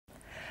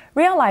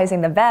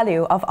Realizing the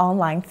value of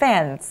online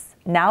fans.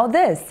 Now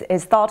this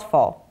is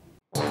thoughtful.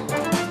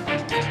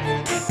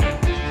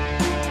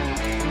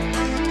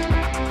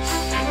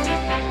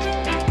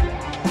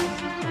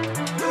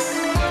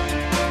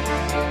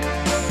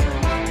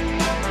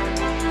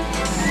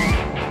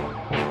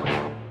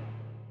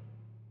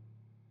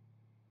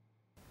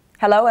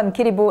 Hello, I'm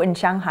Kitty Boo in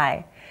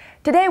Shanghai.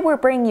 Today we're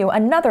bringing you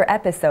another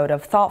episode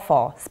of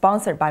Thoughtful,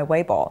 sponsored by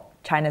Weibo,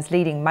 China's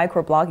leading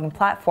microblogging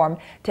platform,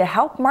 to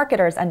help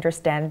marketers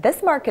understand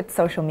this market's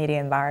social media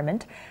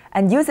environment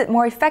and use it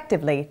more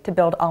effectively to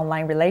build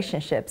online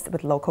relationships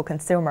with local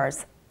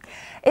consumers.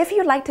 If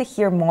you'd like to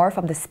hear more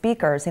from the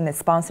speakers in the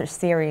sponsored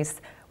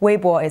series,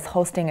 Weibo is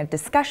hosting a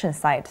discussion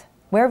site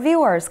where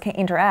viewers can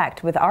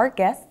interact with our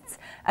guests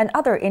and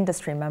other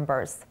industry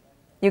members.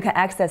 You can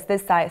access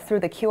this site through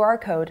the QR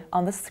code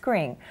on the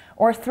screen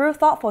or through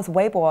Thoughtful's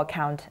Weibo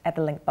account at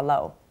the link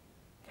below.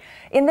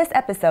 In this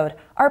episode,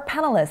 our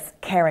panelists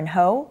Karen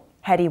Ho,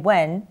 Hetty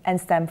Wen,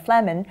 and Sam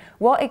Fleming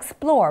will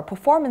explore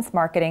performance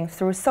marketing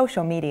through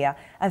social media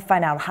and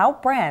find out how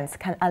brands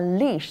can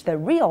unleash the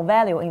real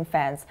value in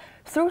fans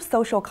through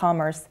social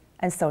commerce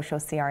and social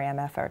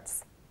CRM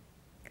efforts.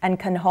 And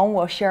Ken Hong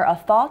will share a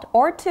thought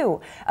or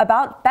two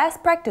about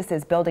best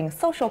practices building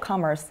social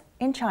commerce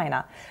in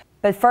China.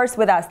 But first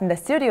with us in the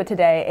studio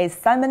today is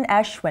Simon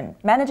Ashwin,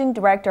 Managing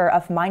Director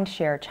of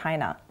Mindshare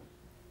China.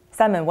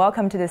 Simon,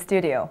 welcome to the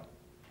studio.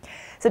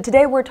 So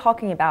today we're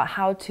talking about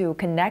how to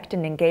connect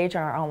and engage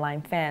our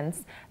online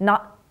fans,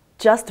 not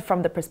just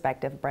from the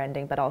perspective of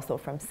branding, but also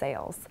from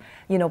sales.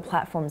 You know,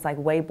 platforms like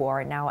Weibo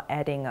are now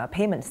adding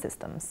payment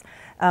systems,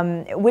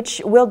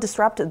 which will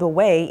disrupt the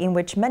way in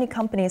which many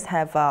companies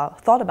have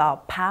thought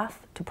about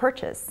path to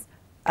purchase.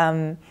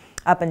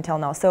 Up until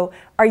now. So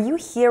are you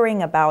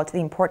hearing about the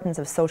importance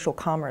of social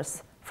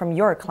commerce from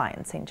your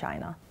clients in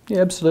China? Yeah,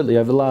 absolutely.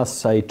 Over the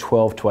last, say,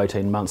 12 to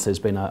 18 months, there's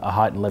been a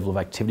heightened level of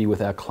activity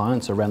with our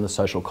clients around the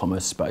social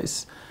commerce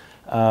space.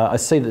 I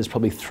see that there's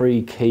probably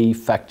three key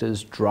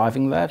factors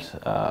driving that,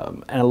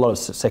 and a lot of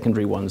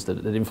secondary ones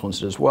that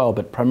influence it as well,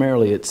 but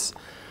primarily it's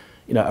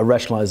a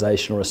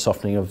rationalisation or a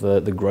softening of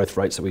the growth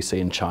rates that we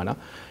see in China.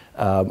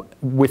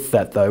 With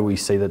that, though, we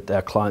see that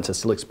our clients are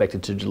still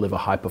expected to deliver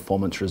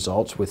high-performance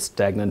results with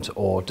stagnant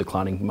or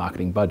declining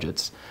marketing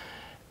budgets.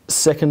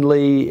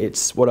 Secondly,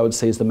 it's what I would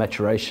see as the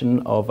maturation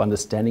of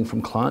understanding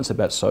from clients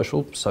about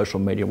social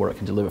media, what it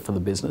can deliver for the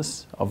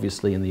business.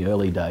 Obviously, in the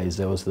early days,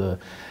 there was the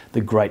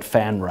great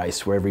fan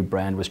race where every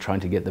brand was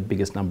trying to get the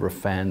biggest number of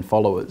fan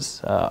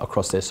followers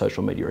across their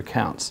social media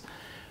accounts.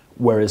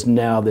 Whereas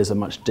now there's a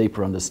much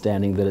deeper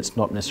understanding that it's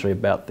not necessarily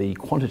about the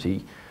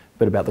quantity,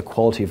 but about the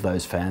quality of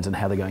those fans and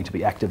how they're going to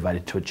be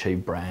activated to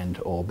achieve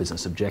brand or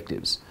business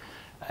objectives.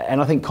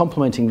 And I think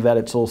complementing that,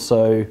 it's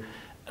also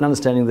an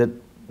understanding that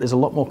there's a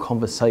lot more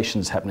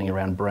conversations happening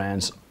around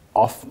brands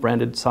off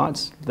branded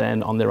sites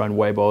than on their own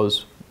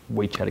Weibos,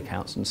 WeChat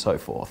accounts and so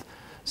forth.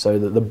 So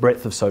the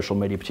breadth of social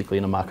media, particularly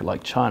in a market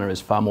like China,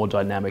 is far more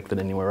dynamic than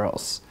anywhere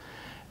else.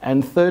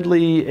 And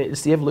thirdly,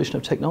 it's the evolution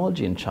of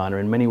technology in China.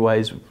 In many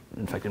ways,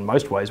 in fact in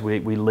most ways, we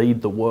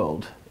lead the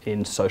world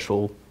in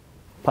social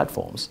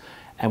platforms.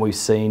 And we've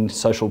seen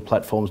social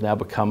platforms now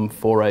become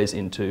forays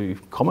into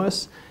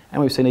commerce,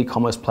 and we've seen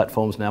e-commerce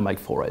platforms now make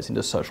forays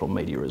into social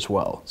media as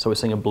well. So we're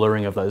seeing a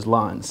blurring of those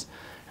lines.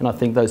 And I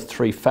think those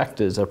three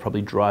factors are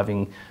probably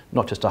driving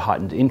not just a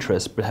heightened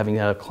interest, but having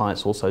our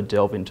clients also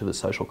delve into the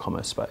social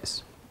commerce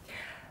space.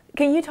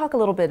 Can you talk a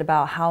little bit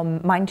about how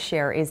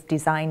Mindshare is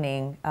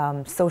designing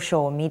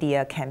social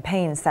media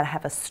campaigns that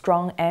have a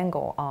strong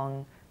angle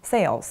on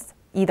sales,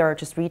 either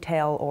just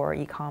retail or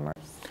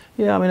e-commerce?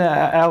 Yeah, I mean,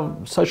 our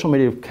social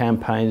media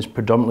campaigns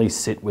predominantly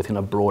sit within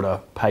a broader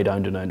paid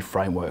owned and earned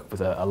framework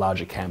with a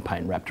larger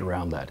campaign wrapped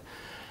around that.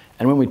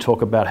 And when we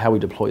talk about how we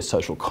deploy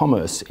social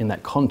commerce in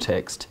that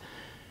context,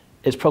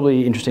 it's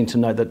probably interesting to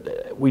note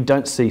that we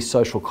don't see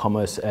social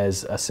commerce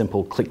as a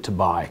simple click to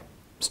buy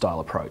style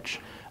approach.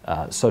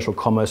 Social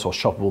commerce, or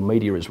shoppable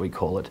media as we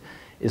call it,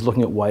 is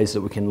looking at ways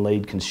that we can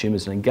lead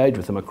consumers and engage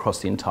with them across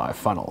the entire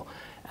funnel.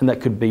 And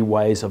that could be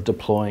ways of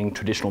deploying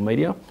traditional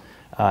media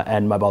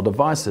and mobile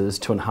devices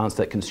to enhance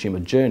that consumer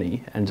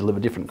journey and deliver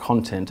different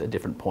content at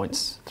different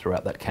points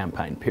throughout that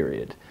campaign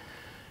period.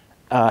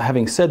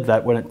 Having said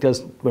that, when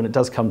it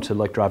does come to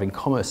like driving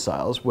commerce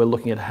sales, we're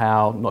looking at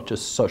how not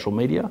just social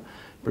media,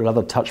 but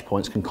other touch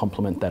points can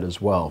complement that as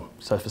well.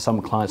 So for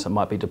some clients, it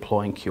might be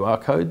deploying QR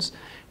codes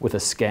with a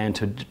scan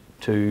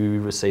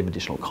to receive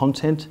additional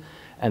content,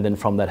 and then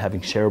from that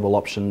having shareable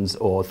options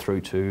or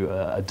through to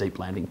a deep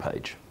landing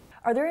page.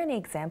 Are there any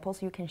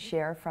examples you can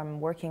share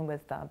from working with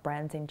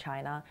brands in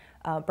China,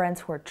 brands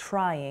who are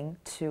trying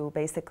to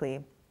basically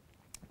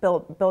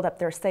build up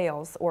their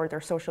sales or their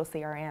social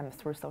CRM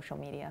through social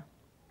media?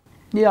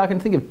 Yeah, I can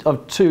think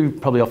of two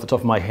probably off the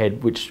top of my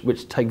head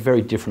which take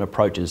very different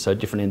approaches, so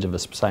different ends of the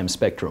same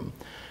spectrum.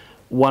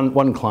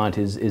 One client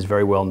is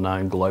very well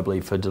known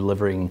globally for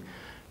delivering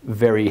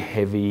very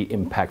heavy,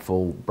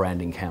 impactful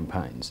branding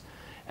campaigns.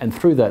 And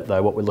through that,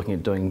 though, what we're looking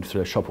at doing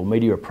through a shoppable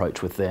media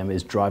approach with them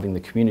is driving the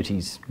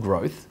community's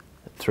growth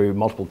through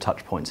multiple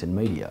touch points in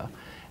media,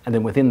 And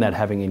then within that,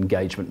 having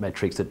engagement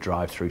metrics that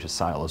drive through to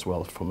sale as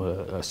well from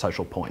a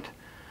social point.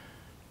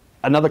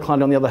 Another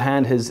client, on the other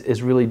hand,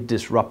 is really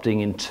disrupting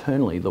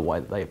internally the way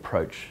that they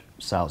approach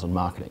sales and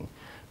marketing.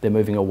 They're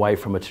moving away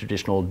from a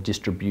traditional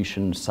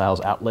distribution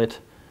sales outlet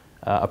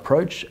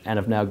approach and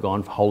have now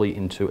gone wholly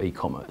into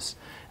e-commerce.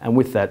 And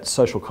with that,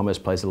 social commerce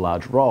plays a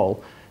large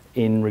role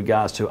in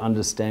regards to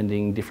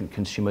understanding different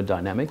consumer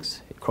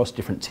dynamics across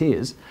different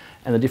tiers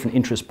and the different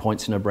interest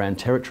points in a brand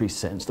territory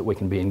sense that we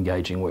can be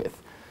engaging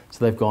with.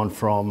 So they've gone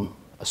from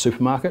a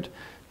supermarket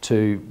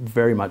to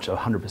very much a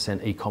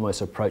 100%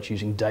 e-commerce approach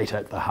using data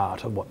at the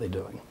heart of what they're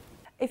doing.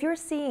 If you're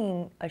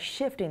seeing a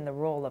shift in the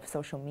role of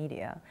social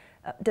media,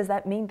 does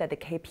that mean that the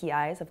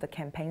KPIs of the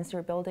campaigns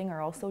you're building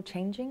are also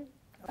changing?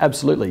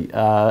 Absolutely.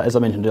 As I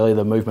mentioned earlier,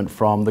 the movement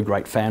from the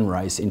great fan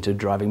race into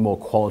driving more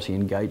quality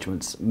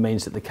engagements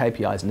means that the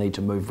KPIs need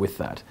to move with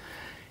that.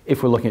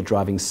 If we're looking at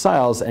driving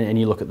sales and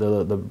you look at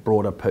the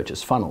broader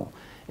purchase funnel,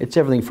 it's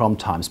everything from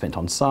time spent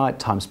on site,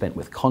 time spent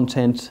with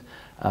content,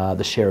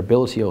 the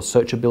shareability or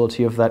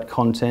searchability of that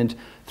content,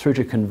 through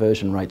to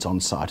conversion rates on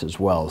site as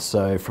well.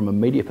 So from a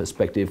media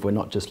perspective, we're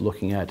not just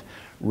looking at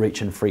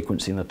reach and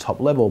frequency in the top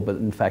level, but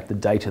in fact the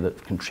data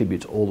that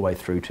contributes all the way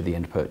through to the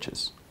end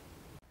purchase.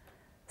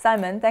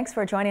 Simon, thanks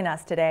for joining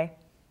us today.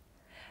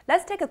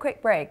 Let's take a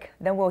quick break,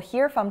 then we'll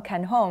hear from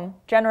Ken Hong,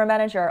 General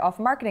Manager of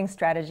Marketing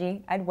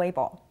Strategy at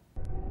Weibo.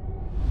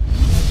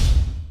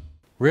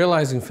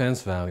 Realizing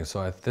fans' value.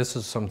 So this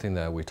is something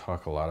that we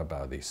talk a lot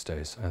about these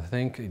days. I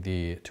think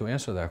to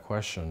answer that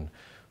question,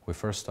 we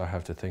first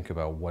have to think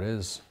about what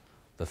is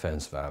the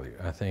fans' value.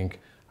 I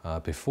think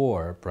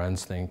before,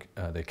 brands think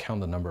they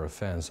count the number of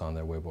fans on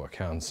their Weibo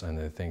accounts and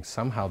they think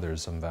somehow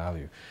there's some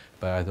value.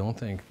 But I don't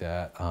think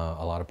that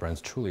a lot of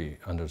brands truly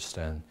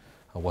understand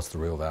what's the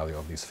real value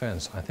of these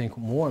fans. I think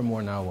more and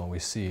more now what we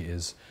see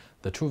is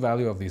the true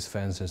value of these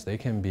fans is they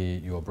can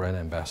be your brand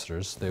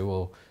ambassadors. They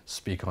will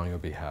speak on your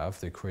behalf.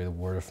 They create a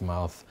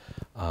word-of-mouth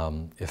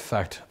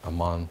effect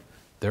among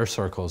their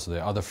circles,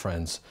 their other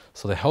friends.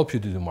 So they help you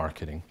do the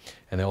marketing,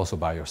 and they also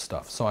buy your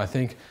stuff. So I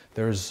think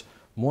there's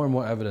more and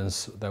more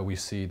evidence that we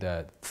see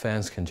that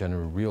fans can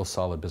generate real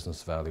solid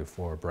business value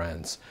for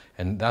brands.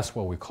 And that's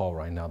what we call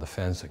right now the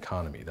fans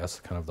economy. That's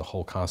kind of the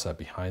whole concept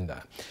behind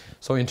that.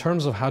 So in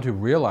terms of how to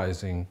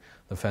realizing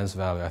the fans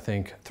value, I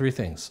think three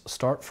things.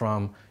 Start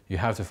from you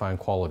have to find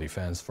quality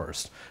fans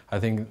first. I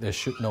think there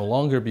should no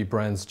longer be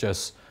brands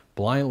just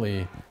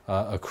blindly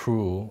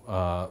accrue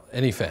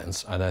any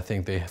fans. And I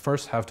think they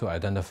first have to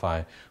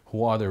identify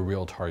who are their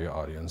real target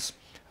audience,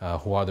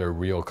 who are their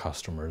real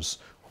customers,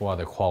 who are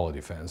the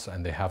quality fans,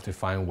 and they have to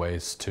find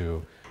ways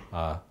to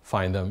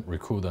find them,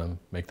 recruit them,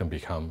 make them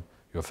become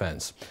your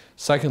fans.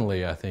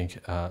 Secondly, I think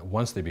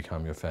once they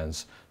become your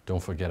fans,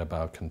 don't forget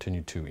about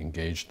continue to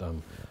engage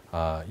them,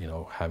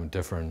 having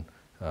different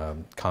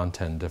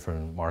content,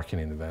 different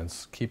marketing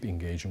events, keep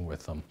engaging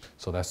with them.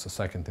 So that's the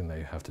second thing that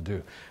you have to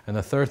do. And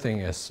the third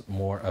thing is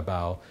more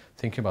about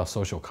thinking about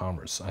social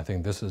commerce. I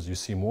think this is, you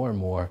see more and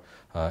more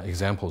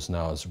examples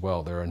now as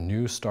well. There are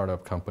new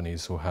startup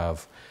companies who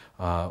have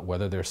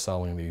whether they're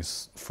selling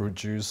these fruit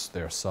juice,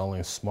 they're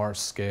selling smart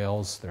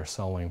scales, they're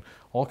selling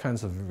all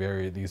kinds of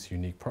these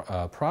unique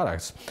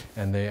products,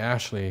 and they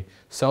actually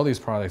sell these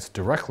products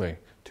directly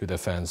to the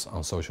fans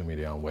on social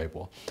media on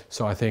Weibo.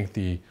 So I think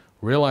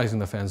realizing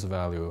the fans'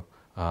 value,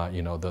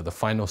 the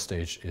final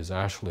stage is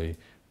actually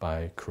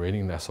by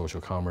creating that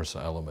social commerce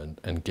element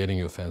and getting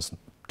your fans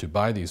to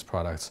buy these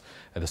products.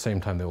 At the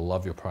same time, they will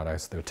love your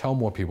products. They'll tell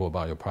more people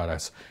about your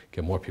products,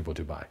 get more people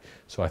to buy.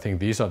 So I think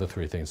these are the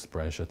three things the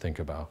brands should think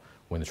about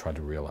when they try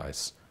to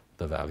realize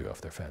the value of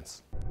their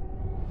fans.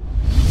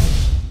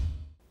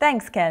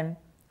 Thanks, Ken.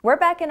 We're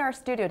back in our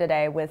studio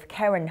today with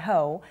Karen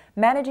Ho,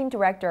 Managing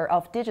Director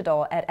of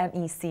Digital at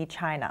MEC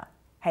China,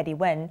 Heidi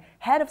Wen,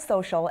 Head of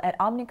Social at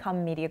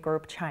Omnicom Media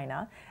Group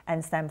China,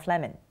 and Sam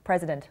Fleming,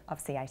 President of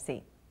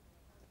CIC.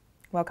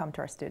 Welcome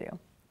to our studio.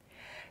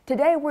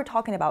 Today, we're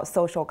talking about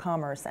social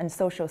commerce and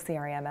social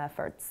CRM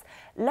efforts.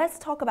 Let's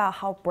talk about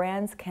how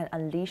brands can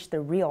unleash the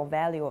real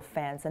value of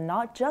fans, and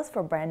not just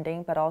for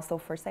branding, but also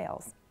for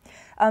sales.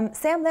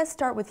 Sam, let's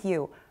start with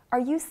you. Are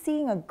you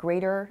seeing a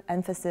greater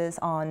emphasis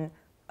on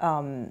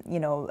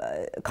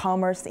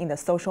commerce in the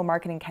social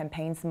marketing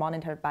campaigns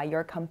monitored by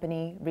your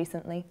company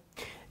recently?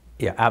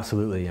 Yeah,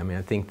 absolutely. I mean,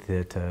 I think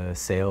that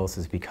sales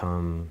has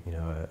become,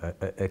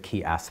 a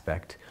key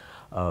aspect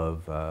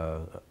of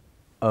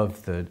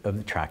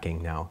the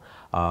tracking now.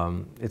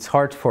 It's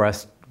hard for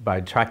us, by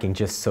tracking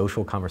just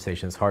social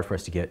conversations, it's hard for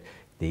us to get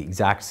the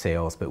exact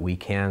sales, but we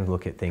can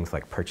look at things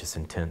like purchase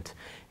intent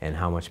and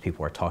how much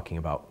people are talking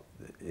about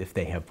if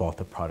they have bought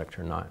the product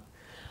or not.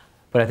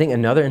 But I think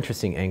another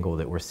interesting angle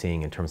that we're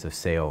seeing in terms of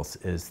sales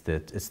is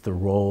that it's the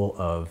role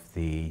of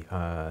the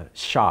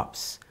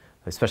shops,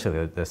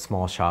 especially the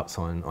small shops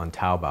on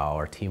Taobao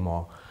or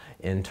Tmall,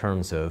 in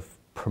terms of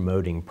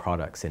promoting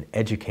products and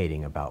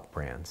educating about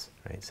brands,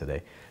 right? So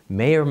they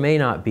may or may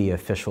not be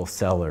official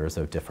sellers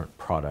of different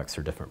products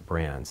or different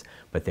brands,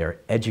 but they're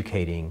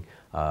educating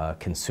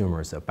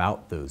consumers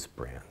about those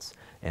brands.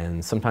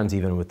 and sometimes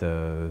even with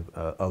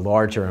a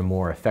larger and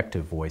more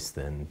effective voice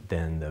than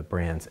the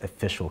brand's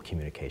official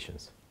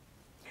communications.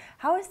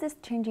 How is this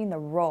changing the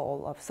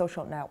role of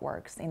social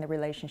networks in the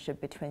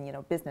relationship between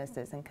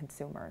businesses and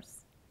consumers?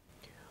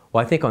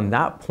 Well, I think on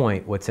that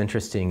point, what's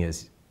interesting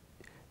is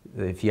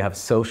if you have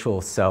social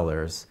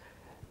sellers,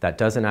 that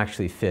doesn't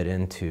actually fit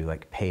into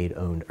like paid,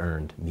 owned,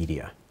 earned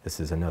media. This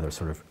is another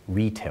sort of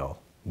retail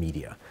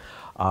media.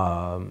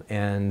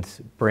 And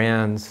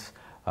brands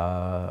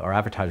or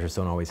advertisers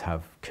don't always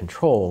have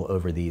control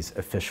over these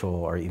official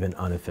or even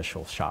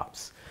unofficial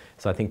shops.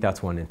 So I think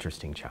that's one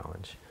interesting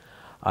challenge.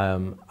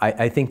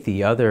 I think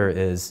the other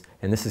is,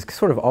 and this has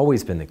sort of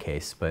always been the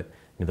case, but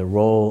the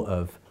role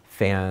of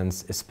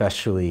fans,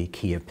 especially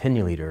key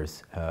opinion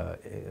leaders,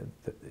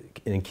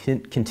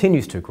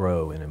 continues to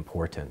grow in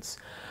importance.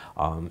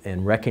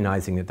 And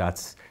recognizing that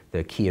that's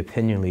the key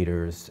opinion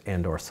leaders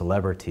and or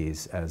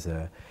celebrities as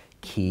a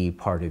key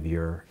part of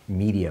your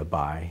media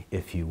buy,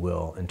 if you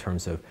will, in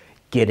terms of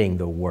getting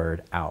the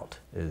word out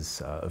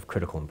is of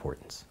critical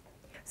importance.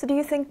 So do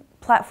you think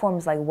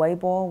platforms like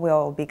Weibo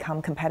will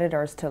become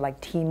competitors to like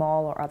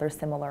Tmall or other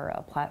similar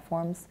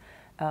platforms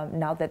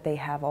now that they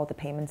have all the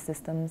payment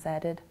systems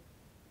added?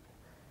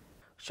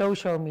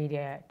 Social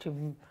media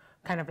to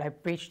kind of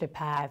like bridge the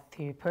path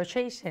to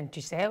purchase and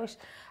to sales,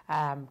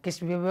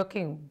 because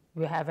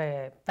we have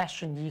a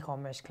fashion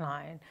e-commerce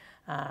client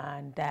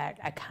that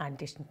I can't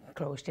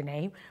disclose the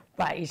name,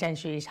 but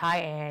essentially it's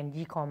high-end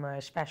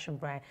e-commerce fashion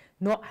brand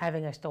not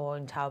having a store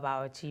in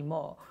Taobao or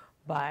Tmall,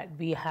 but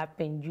we have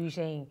been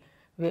using,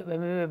 when we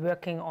were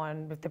working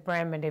on with the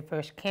brand when they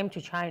first came to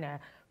China,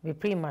 we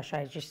pretty much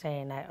are just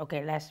saying that,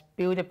 okay, let's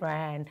build a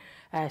brand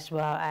as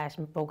well as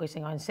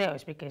focusing on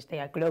sales because they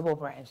are global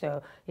brands.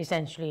 So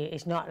essentially,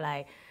 it's not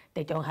like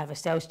they don't have a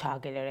sales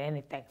target or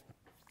anything.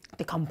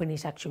 The company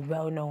is actually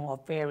well known or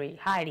very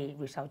highly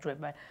result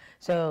driven.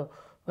 So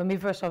when we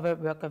first started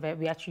work of it,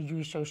 we actually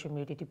use social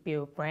media to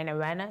build brand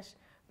awareness,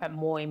 but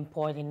more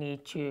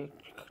importantly, to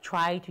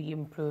try to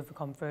improve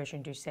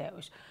conversion to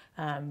sales.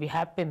 We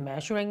have been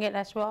measuring it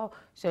as well.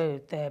 So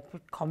the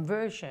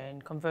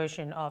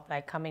conversion of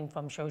like coming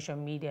from social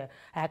media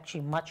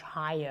actually much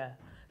higher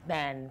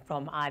than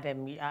from other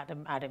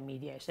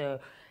media. So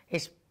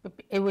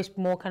it was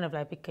more kind of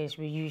like because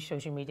we use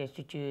social media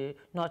to do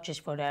not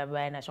just for the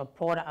awareness or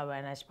product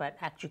awareness, but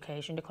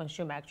education, the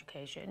consumer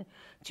education,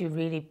 to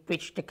really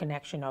bridge the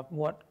connection of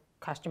what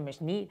customers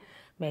need.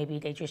 Maybe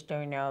they just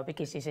don't know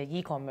because it's an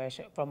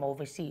e-commerce from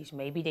overseas.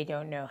 Maybe they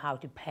don't know how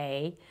to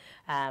pay,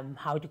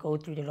 how to go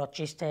through the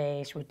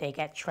logistics, would they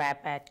get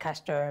trapped at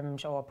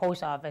customs or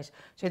post office.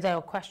 So there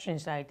are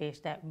questions like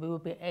this that we will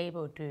be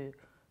able to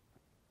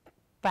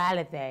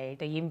validate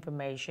the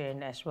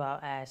information as well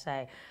as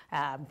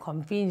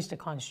convince the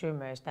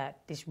consumers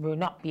that this will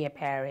not be a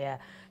barrier.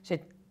 So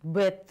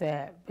with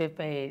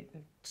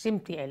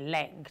simply a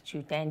link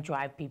to then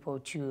drive people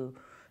to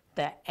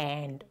the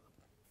end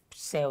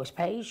sales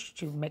page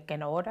to make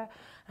an order.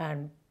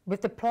 And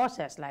with the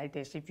process like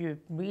this, if you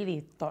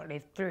really thought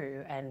it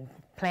through and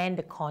plan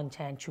the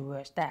content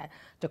towards that,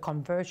 the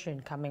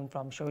conversion coming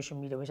from social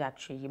media was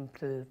actually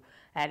improved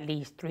at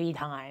least 3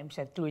 times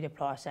through the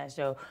process.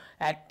 So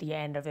at the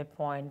end of the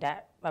point,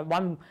 that at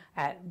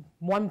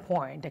one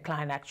point, the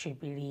client actually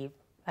believed,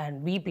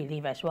 and we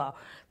believe as well,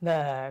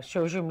 the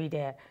social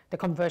media, the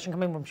conversion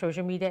coming from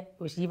social media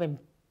was even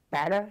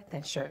better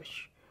than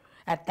search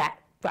at that.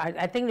 But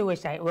I think they would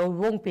say, well, it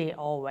won't be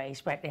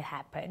always, but it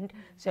happened.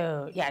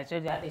 So yeah,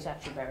 so that is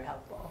actually very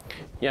helpful.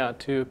 Yeah,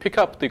 to pick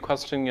up the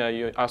question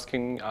you're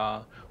asking,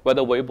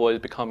 whether Weibo is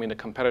becoming the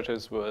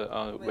competitors with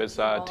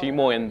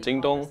Tmall and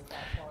Jingdong.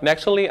 And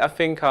actually, I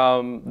think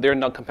they're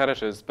not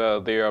competitors,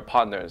 but they are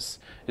partners.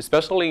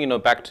 Especially,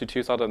 back to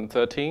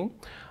 2013,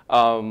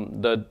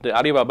 the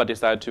Alibaba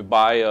decided to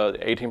buy an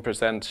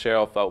 18% share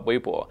of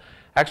Weibo.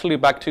 Actually,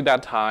 back to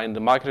that time,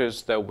 the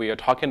marketers that we are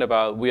talking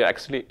about, we are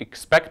actually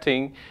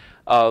expecting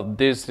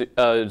this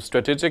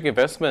strategic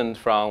investment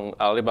from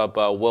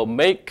Alibaba will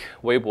make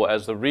Weibo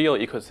as a real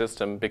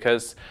ecosystem,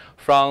 because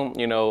from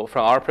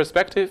our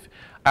perspective,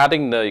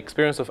 adding the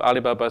experience of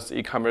Alibaba's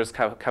e-commerce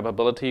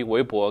capability,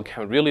 Weibo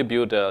can really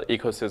build an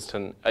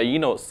ecosystem,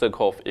 a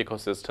circle of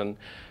ecosystem.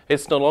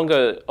 It's no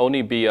longer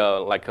only be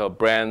like a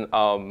brand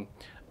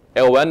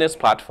awareness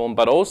platform,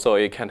 but also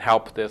it can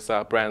help these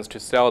brands to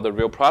sell the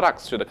real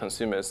products to the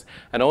consumers,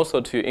 and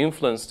also to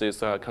influence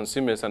these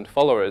consumers and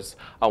followers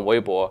on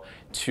Weibo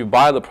to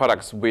buy the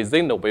products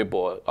within the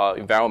Weibo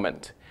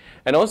environment.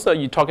 And also,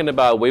 you're talking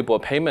about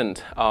Weibo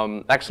payment.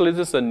 Actually,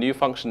 this is a new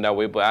function that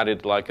Weibo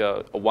added like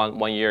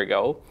one year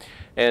ago.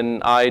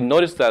 And I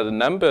noticed that the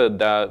number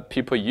that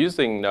people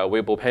using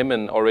Weibo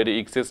payment already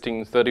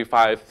existing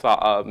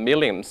 35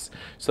 millions.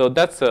 So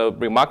that's a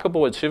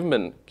remarkable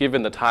achievement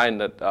given the time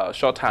that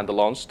short time they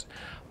launched.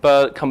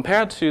 But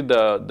compared to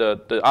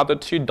the other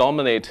 2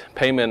 dominant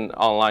payment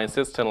online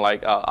system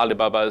like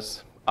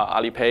Alibaba's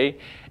Alipay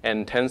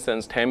and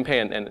Tencent's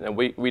Tenpay and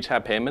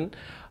WeChat payment,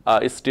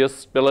 it's still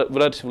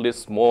relatively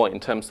small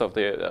in terms of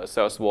the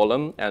sales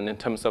volume and in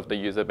terms of the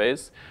user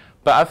base.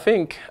 But I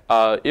think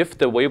if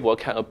the Weibo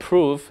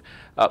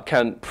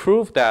can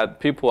prove that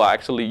people are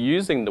actually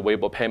using the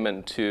Weibo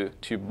payment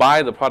to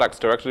buy the products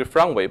directly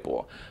from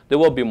Weibo, there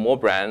will be more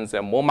brands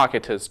and more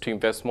marketers to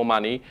invest more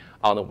money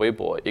on the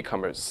Weibo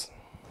e-commerce.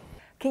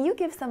 Can you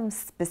give some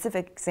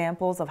specific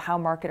examples of how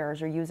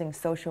marketers are using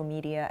social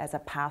media as a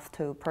path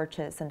to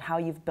purchase and how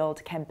you've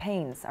built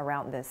campaigns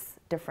around this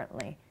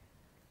differently?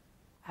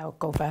 I'll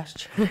go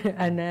first.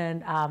 And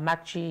then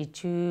actually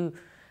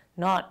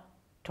not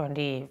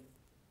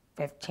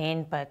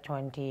 2015, but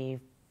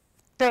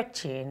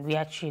 2013, we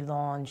actually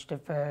launched the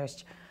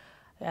first,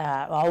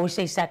 I would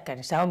say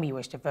second, Xiaomi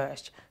was the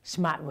first,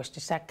 Smart was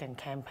the second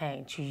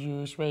campaign to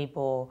use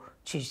Weibo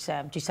to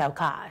sell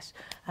cars.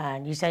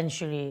 And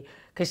essentially,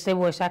 because there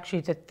was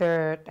actually the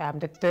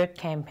third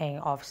campaign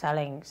of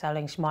selling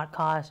smart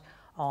cars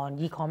on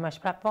e-commerce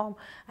platform,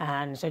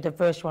 and so the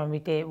first one we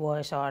did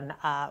was on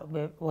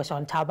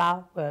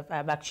Taobao with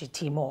actually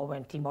Tmall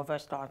when Tmall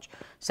first launched.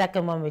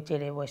 Second one we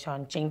did it was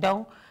on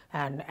Jingdong,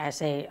 and as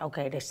the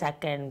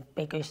second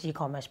biggest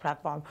e-commerce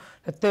platform.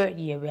 The third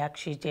year we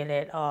actually did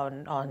it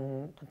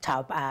on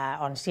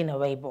Taobao on Sina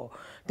Weibo.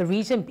 The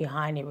reason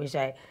behind it was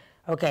that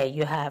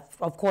you have,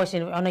 of course,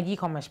 on an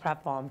e-commerce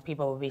platform,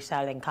 people will be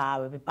selling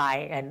car, will be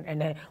buying, and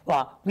then,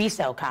 we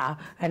sell car,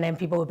 and then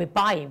people will be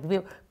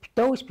buying.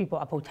 Those people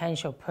are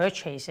potential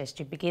purchasers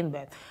to begin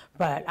with.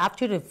 But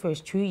after the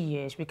first 2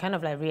 years, we kind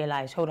of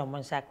realized, hold on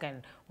one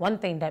second, one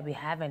thing that we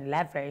haven't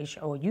leveraged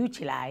or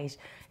utilized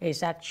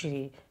is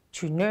actually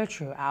to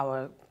nurture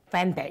our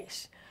fan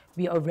base.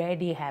 We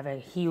already have a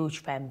huge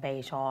fan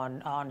base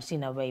on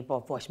Sina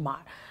Weibo for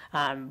Smart.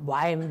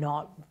 Why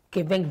not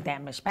giving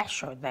them a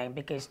special thing?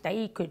 Because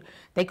they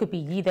could be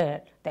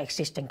either the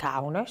existing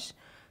car owners,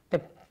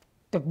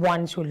 the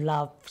ones who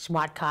love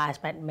smart cars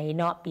but may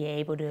not be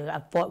able to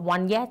afford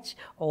one yet,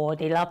 or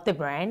they love the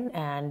brand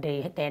and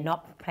they're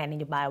not planning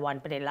to buy one,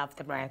 but they love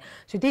the brand.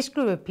 So this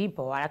group of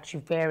people are actually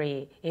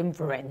very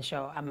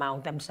influential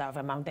among themselves,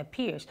 among their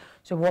peers.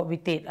 So what we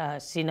did,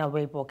 Sina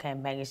Weibo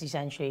campaign, is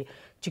essentially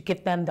to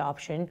give them the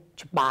option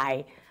to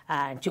buy,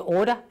 to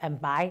order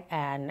and buy,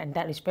 and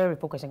that is very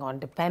focusing on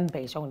the fan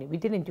base only. We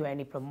didn't do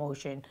any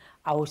promotion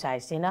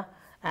outside Sina,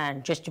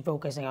 and just to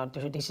focusing on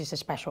this is a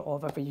special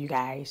offer for you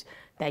guys,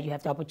 that you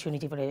have the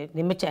opportunity for the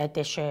limited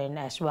edition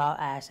as well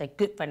as a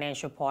good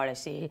financial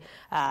policy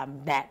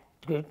that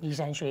could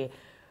essentially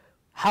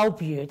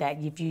help you, that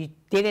if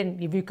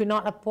you could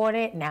not afford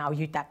it, now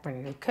you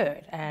definitely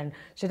could. And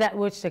so that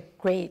was a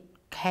great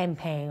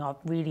campaign of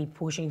really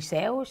pushing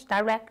sales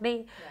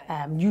directly,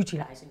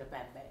 utilizing the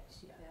fan base.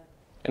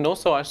 And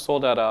also, I saw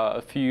that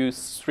a few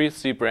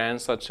 3C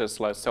brands, such as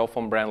cell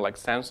phone brand like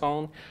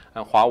Samsung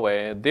and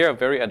Huawei, they are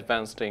very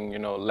advanced in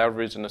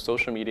leveraging the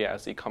social media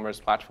as e-commerce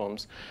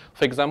platforms.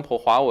 For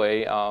example,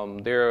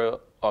 Huawei,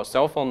 their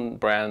cell phone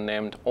brand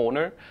named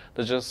Honor,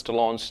 they just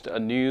launched a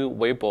new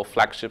Weibo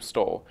flagship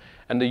store,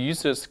 and the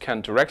users can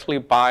directly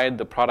buy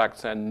the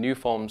products and new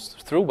phones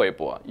through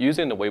Weibo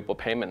using the Weibo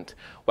payment,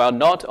 while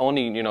not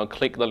only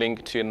click the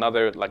link to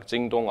another like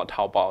Jingdong or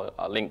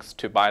Taobao links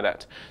to buy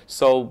that.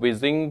 So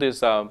within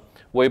this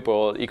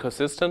Weibo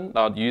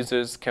ecosystem,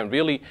 users can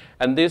really,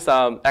 and this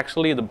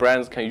actually the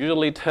brands can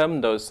usually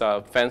turn those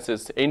fans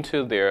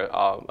into their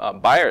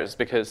buyers,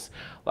 because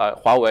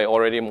Huawei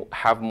already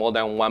have more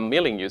than 1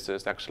 million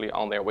users actually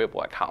on their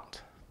Weibo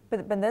account.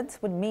 But that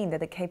would mean that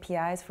the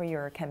KPIs for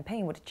your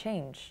campaign would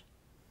change.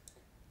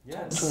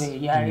 Yes.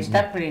 Yeah, it's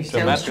definitely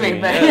sales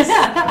driven. Yes.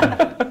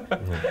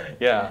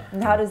 Yeah.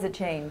 And how does it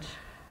change?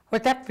 Well,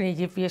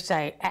 definitely, if you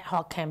say ad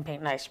hoc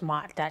campaign like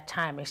Smart, that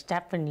time it's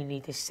definitely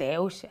the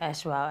sales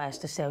as well as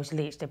the sales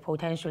leads, the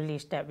potential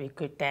leads that we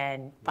could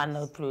then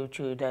funnel through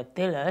to the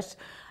dealers.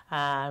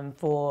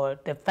 For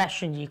the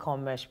fashion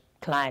e-commerce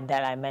client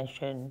that I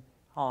mentioned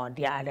on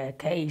the other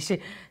case,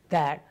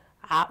 that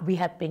we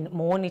have been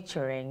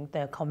monitoring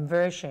the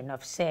conversion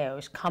of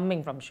sales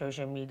coming from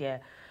social media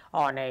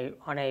on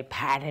a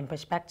pattern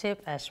perspective,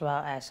 as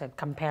well as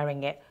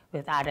comparing it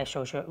with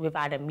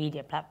other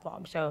media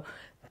platforms. So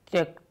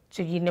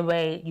in a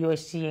way, you are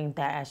seeing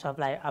that as of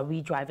are we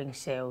driving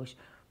sales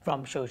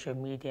from social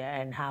media,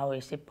 and how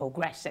is it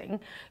progressing?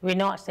 We're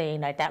not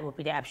saying that would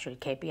be the absolute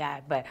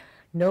KPI, but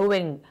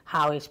knowing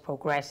how it's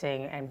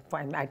progressing and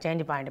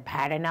identifying the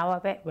pattern out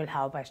of it will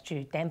help us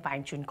to then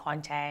fine-tune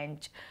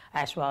content,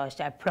 as well as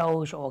the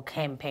approach or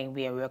campaign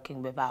we are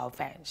working with our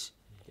fans.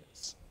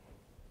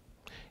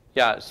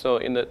 Yeah, so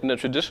in the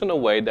traditional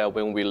way that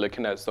when we're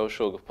looking at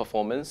social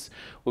performance,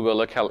 we will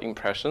look at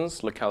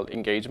impressions, look at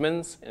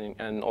engagements,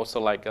 and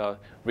also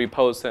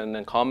reposts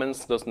and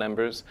comments, those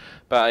numbers.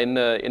 But in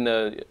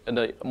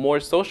a more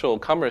social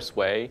commerce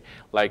way,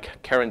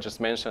 like Karen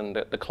just mentioned,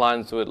 that the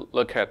clients would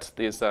look at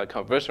this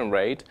conversion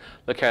rate,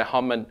 look at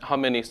how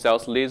many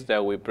sales leads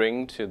that we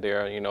bring to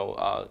their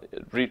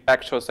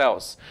actual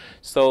sales.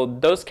 So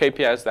those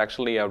KPIs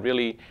actually are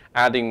really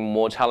adding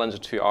more challenge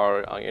to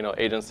our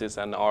agencies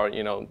and our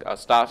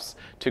staffs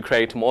to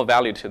create more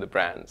value to the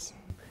brands.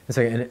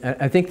 And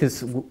I think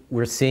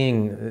we're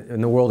seeing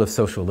in the world of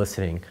social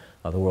listening,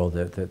 the world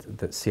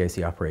that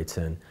CIC operates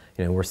in,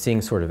 we're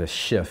seeing sort of a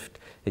shift.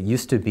 It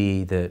used to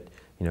be that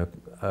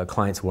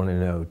clients want to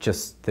know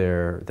just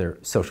their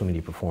social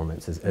media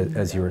performance,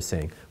 as you were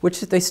saying,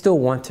 which they still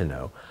want to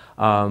know.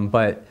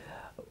 But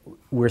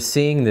we're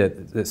seeing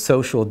that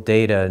social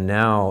data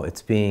now,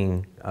 it's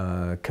being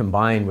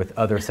combined with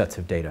other sets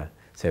of data.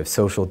 So you have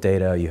social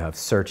data, you have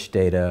search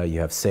data, you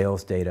have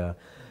sales data.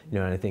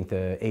 And I think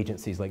the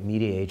agencies like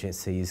media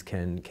agencies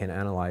can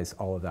analyze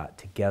all of that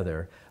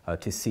together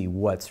to see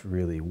what's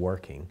really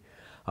working.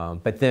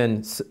 But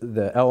then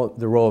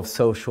the role of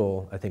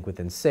social, I think,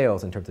 within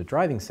sales, in terms of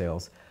driving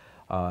sales,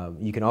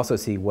 you can also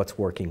see what's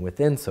working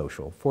within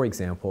social. For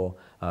example,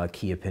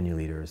 key opinion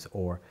leaders,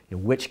 or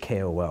which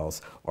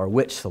KOLs, or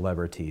which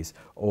celebrities,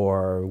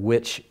 or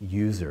which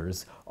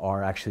users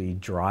are actually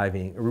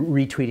driving,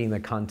 retweeting the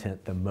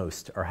content the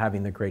most, or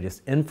having the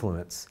greatest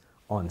influence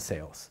on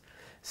sales.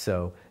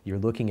 So you're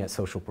looking at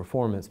social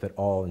performance, but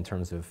all in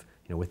terms of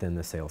within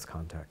the sales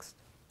context.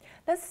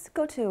 Let's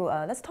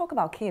talk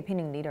about key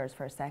opinion leaders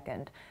for a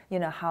second.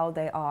 How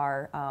they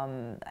are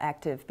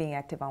being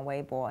active on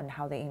Weibo, and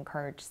how they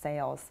encourage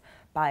sales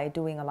by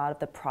doing a lot of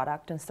the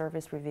product and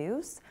service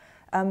reviews.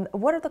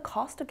 What are the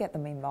costs to get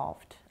them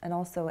involved? And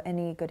also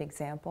any good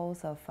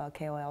examples of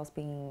KOLs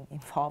being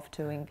involved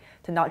to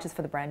not just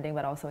for the branding,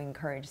 but also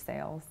encourage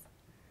sales?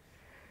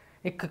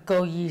 It could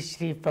go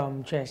easily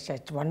from just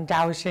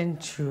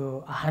 1,000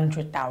 to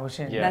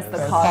 100,000. Yes. That's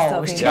the cost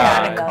of it.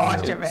 Yeah, the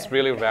cost of It's it.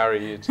 really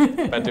varied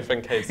by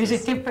different cases.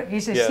 It's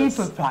a Yes.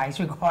 simple price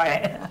we call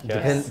it.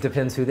 Yes.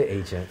 Depends who the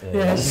agent is.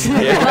 Yes.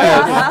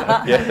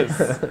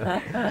 Yes.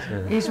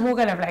 It's more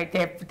kind of like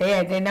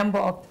the number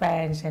of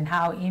brands and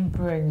how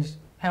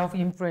health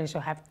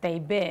influencer have they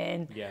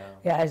been.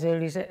 Yeah, so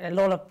there's a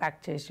lot of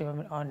factors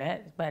on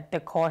it, but the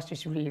cost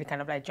is really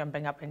kind of like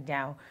jumping up and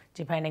down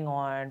depending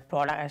on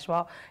product as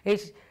well.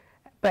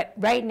 But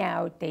right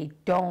now they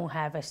don't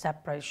have a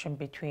separation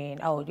between,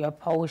 your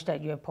post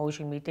that you're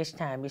posting me this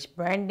time is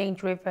branding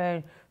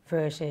driven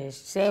versus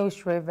sales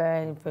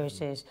driven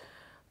versus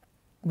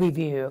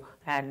review.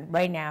 And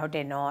right now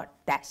they're not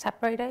that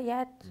separated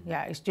yet.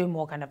 Yeah, it's still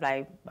more kind of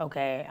like,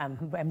 okay,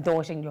 I'm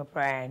endorsing your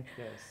brand.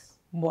 Yes.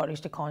 What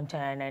is the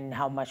content and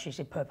how much is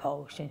it per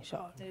post and so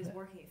on. So it's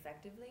working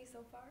effectively so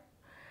far?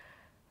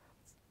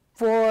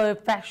 For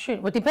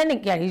fashion, well,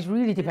 it's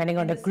really depending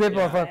on the grip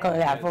of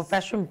for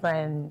fashion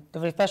brand,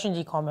 the fashion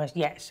e-commerce,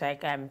 yes,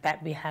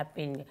 that we have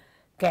been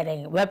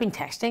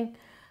testing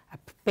a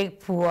big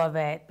pool of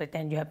it, but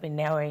then you have been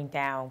narrowing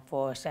down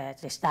for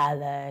the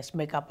stylists,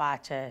 makeup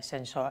artists,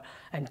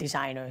 and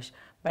designers.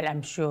 But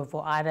I'm sure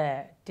for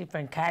other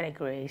different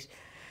categories,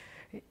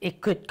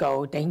 it could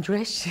go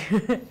dangerous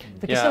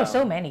because there are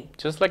so many.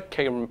 Just like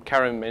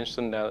Karen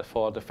mentioned,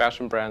 for the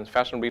fashion brands,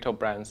 fashion retail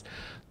brands,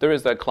 there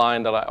is a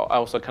client that I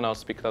also cannot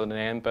speak the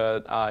name,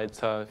 but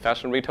it's a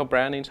fashion retail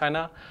brand in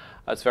China.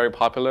 It's very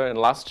popular, and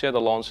last year they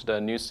launched a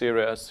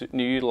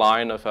new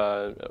line of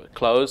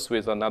clothes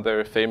with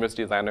another famous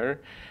designer.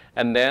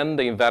 And then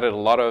they invited a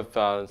lot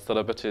of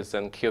celebrities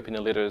and key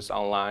opinion leaders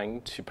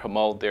online to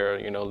promote their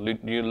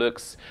new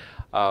looks.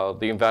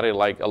 They invited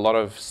like a lot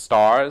of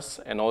stars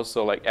and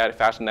also like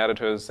fashion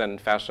editors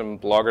and fashion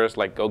bloggers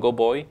like Gogo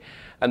Boy.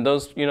 And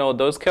those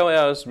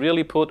KOLs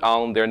really put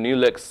on their new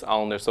looks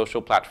on their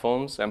social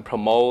platforms and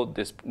promote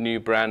this new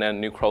brand and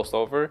new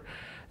crossover.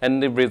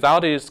 And the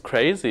result is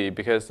crazy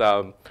because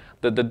the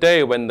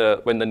day when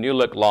the new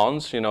look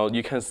launched,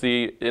 you can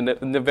see in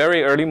the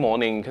very early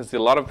morning, you can see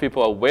a lot of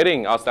people are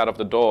waiting outside of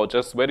the door,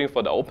 just waiting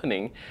for the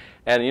opening.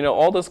 And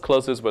all those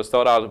clothes were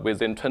sold out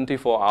within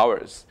 24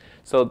 hours.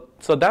 So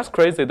that's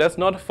crazy. That's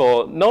not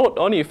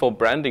only for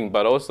branding,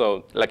 but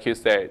also, like you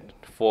said,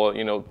 for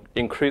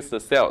increase the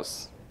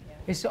sales.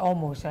 It's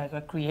almost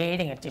like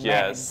creating a demand.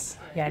 Yes.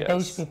 Yeah, yes.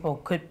 Those people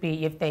could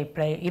be, if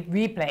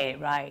we play it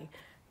right,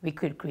 we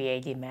could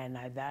create demand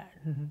like that.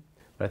 Mm-hmm.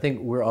 But I think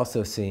we're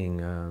also seeing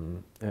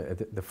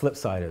the flip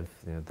side of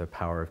the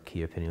power of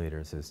key opinion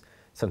leaders is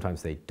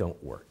sometimes they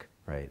don't work,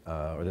 right?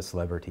 Or the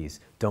celebrities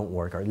don't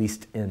work, or at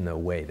least in the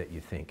way that you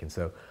think. And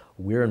so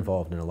we're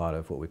involved in a lot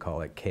of what we call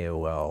like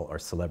KOL or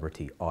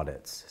celebrity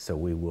audits. So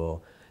we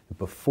will,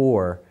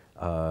 before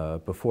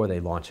they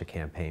launch a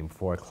campaign,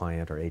 before a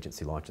client or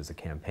agency launches a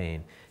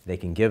campaign, they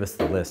can give us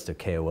the list of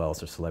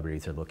KOLs or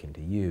celebrities they're looking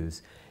to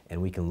use,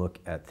 and we can look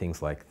at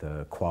things like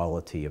the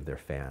quality of their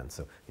fans.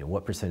 So,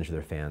 what percentage of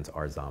their fans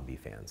are zombie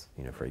fans,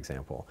 for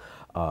example.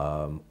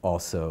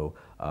 Also,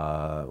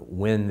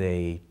 when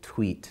they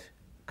tweet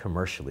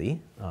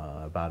commercially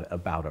about a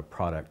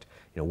product,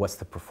 what's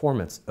the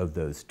performance of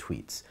those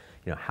tweets?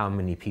 How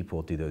many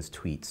people do those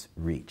tweets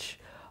reach?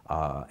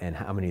 And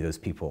how many of those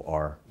people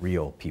are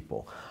real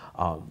people?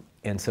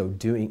 And so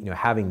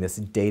having this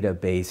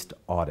data-based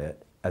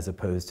audit, as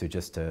opposed to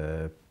just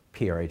a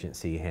PR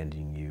agency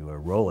handing you a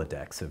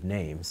Rolodex of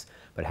names,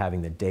 but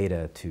having the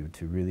data to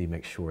really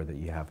make sure that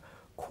you have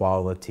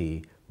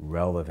quality,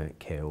 relevant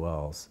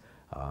KOLs,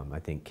 I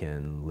think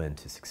can lend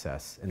to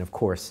success. And of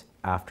course,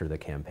 after the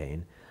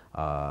campaign,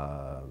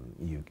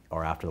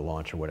 or after the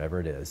launch or whatever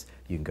it is,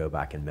 you can go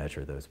back and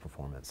measure those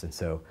performance. And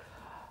so,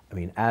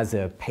 as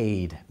a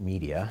paid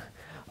media,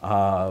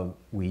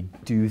 we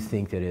do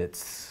think that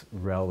it's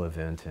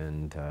relevant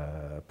and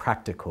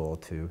practical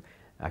to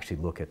actually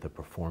look at the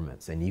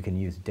performance, and you can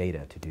use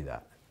data to do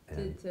that.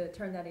 To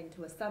turn that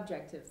into a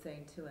subjective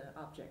thing to an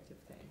objective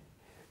thing.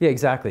 Yeah,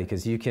 exactly,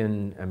 because you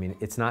can, I mean,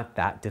 it's not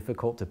that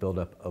difficult to build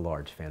up a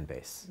large fan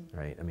base,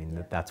 right? I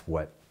mean, that's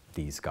what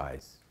these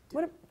guys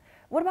do.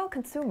 What about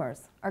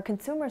consumers? Are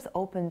consumers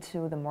open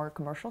to the more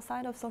commercial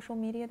side of social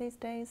media these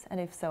days? And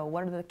if so,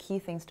 what are the key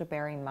things to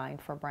bear in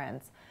mind for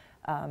brands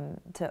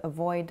to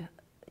avoid,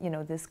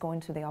 this going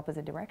to the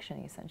opposite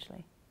direction,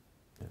 essentially?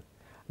 Yeah.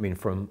 I mean,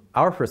 from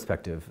our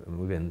perspective, and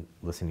we've been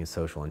listening to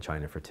social in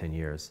China for 10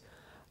 years,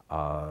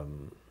 I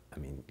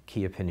mean,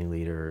 key opinion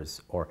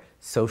leaders or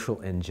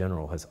social in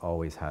general has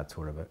always had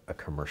sort of a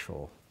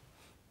commercial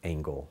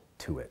angle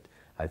to it.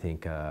 I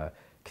think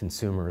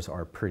consumers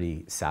are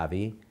pretty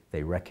savvy.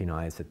 They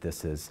recognize that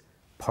this is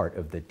part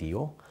of the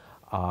deal,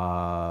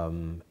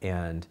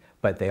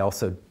 but they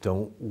also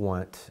don't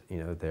want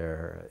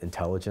their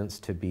intelligence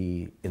to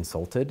be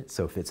insulted.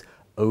 So if it's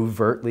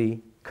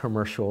overtly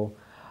commercial,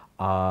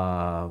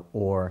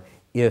 or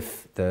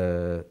if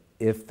the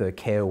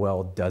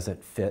KOL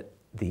doesn't fit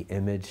the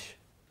image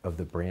of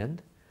the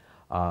brand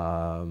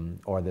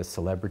or the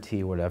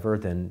celebrity, whatever,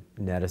 then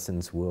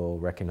netizens will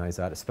recognize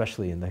that,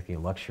 especially in the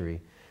luxury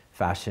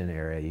fashion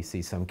area. You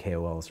see some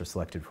KOLs are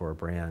selected for a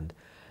brand,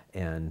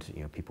 and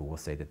people will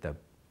say that the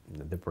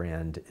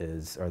brand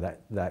is, or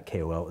that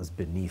KOL is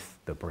beneath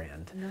the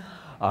brand. No.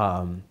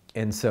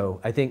 And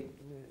so I think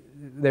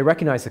they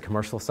recognize the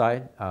commercial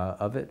side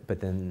of it, but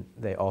then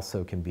they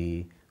also can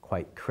be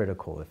quite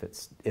critical if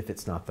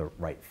it's not the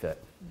right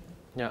fit.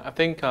 Yeah, I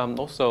think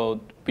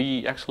also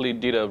we actually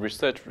did a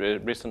research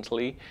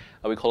recently.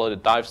 We call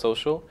it Dive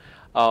Social,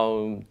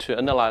 to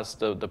analyze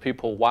the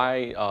people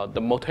why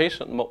the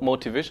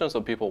motivations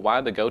of people why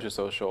they go to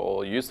social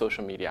or use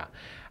social media.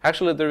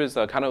 Actually, there is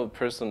a kind of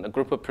person, a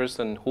group of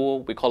person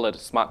who we call it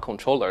smart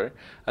controller,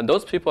 and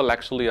those people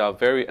actually are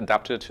very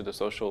adapted to the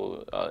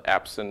social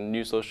apps and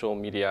new social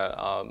media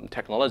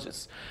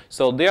technologies.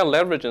 So they are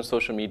leveraging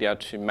social media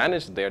to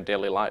manage their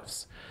daily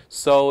lives.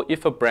 So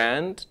if a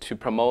brand to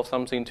promote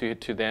something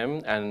to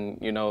them, and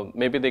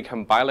maybe they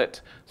can buy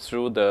it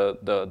through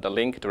the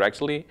link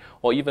directly,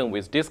 or even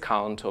with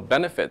discount or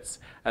benefits,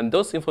 and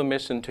those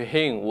information to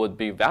him would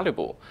be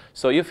valuable.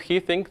 So if he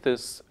thinks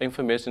this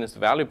information is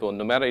valuable,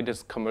 no matter it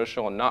is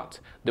commercial or not,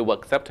 they will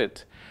accept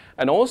it.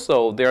 And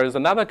also there is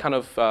another kind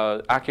of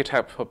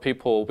archetype of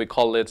people, we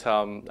call it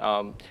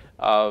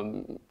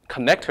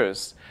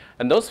connectors.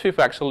 And those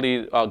people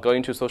actually are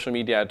going to social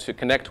media to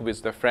connect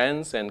with their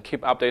friends and keep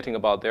updating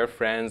about their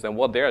friends and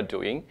what they are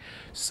doing.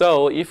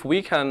 So if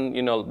we can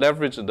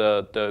leverage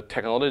the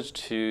technology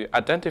to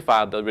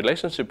identify the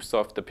relationships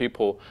of the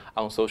people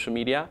on social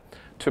media,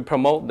 to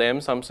promote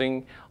them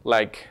something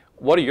like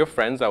what your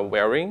friends are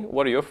wearing,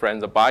 what your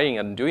friends are buying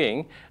and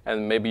doing,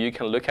 and maybe you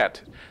can look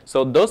at it.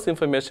 So those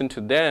information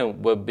to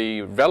them will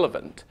be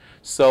relevant.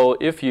 So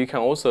if you can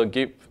also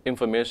give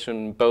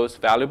information both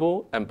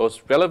valuable and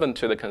both relevant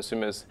to the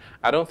consumers,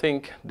 I don't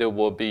think they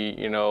will be,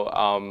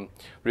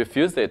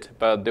 refuse it,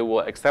 but they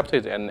will accept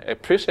it and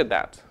appreciate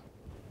that.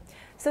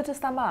 So to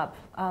sum up,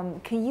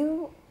 can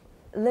you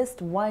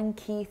list one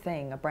key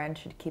thing a brand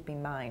should keep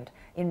in mind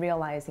in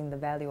realizing the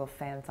value of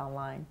fans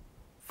online?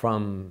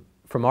 From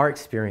our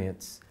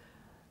experience,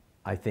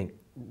 I think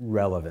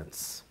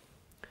relevance.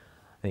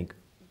 I think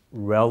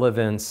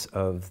relevance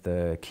of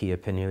the key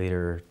opinion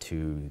leader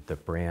to the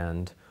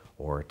brand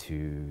or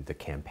to the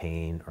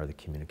campaign or the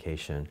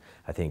communication.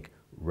 I think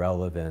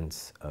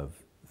relevance of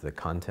the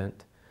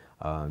content,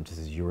 just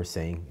as you were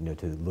saying,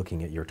 to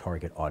looking at your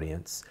target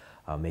audience,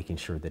 making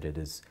sure that it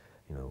is,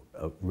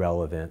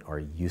 relevant or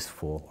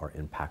useful or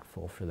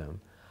impactful for them.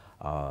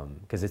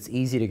 Because it's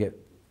easy to get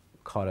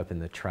caught up in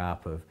the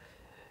trap of,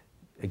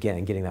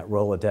 again, getting that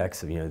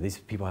Rolodex of, these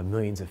people have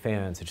millions of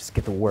fans, so just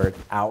get the word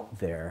out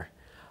there.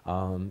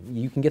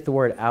 You can get the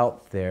word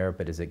out there,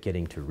 but is it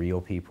getting to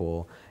real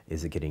people?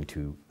 Is it getting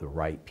to the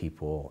right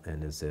people?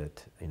 And is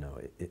it,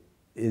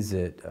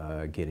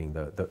 getting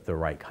the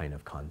right kind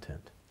of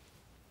content?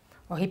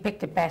 Well, he picked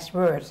the best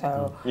word,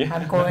 so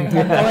I'm going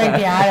the other way.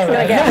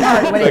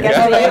 When it gets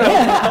to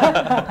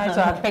you.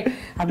 So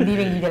I'm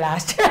leaving you the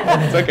last.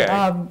 It's okay.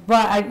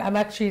 But I'm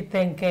actually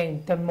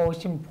thinking the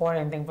most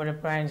important thing for the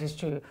brands is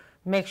to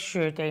make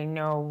sure they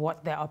know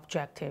what their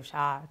objectives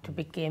are to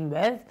begin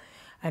with,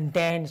 and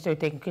then so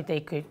they could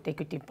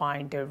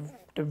define the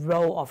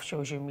role of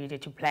social media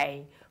to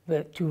play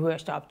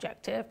towards the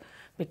objective.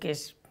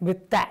 Because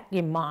with that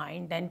in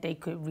mind, then they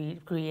could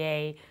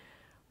create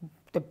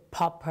the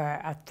proper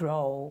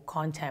thorough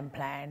content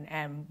plan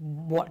and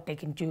what they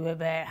can do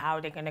with it, how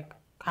they're gonna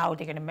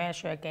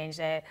measure against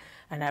it,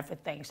 and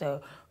everything.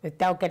 So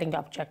without getting the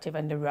objective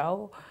in the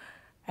role,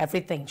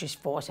 everything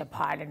just falls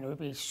apart, and it will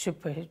be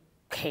super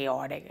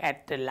chaotic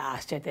at the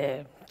last,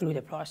 through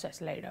the process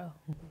later.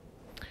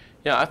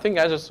 Yeah, I think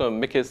I just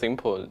make it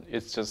simple.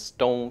 It's just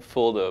don't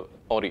fool the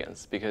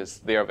audience because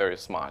they are very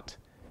smart.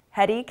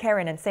 Hetty,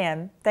 Karen, and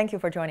Sam, thank you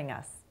for joining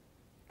us.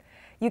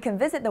 You can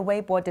visit the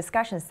Weibo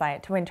discussion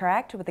site to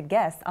interact with the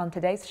guests on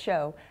today's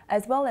show,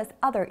 as well as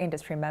other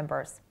industry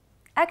members.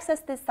 Access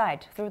this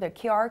site through the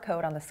QR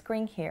code on the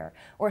screen here,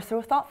 or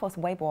through Thoughtful's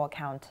Weibo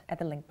account at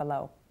the link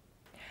below.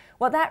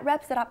 Well, that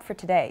wraps it up for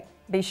today.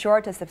 Be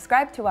sure to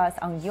subscribe to us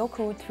on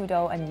Youku,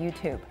 Tudou, and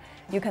YouTube.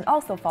 You can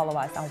also follow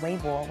us on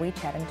Weibo,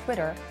 WeChat, and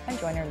Twitter, and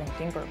join our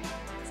LinkedIn group.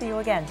 See you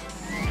again.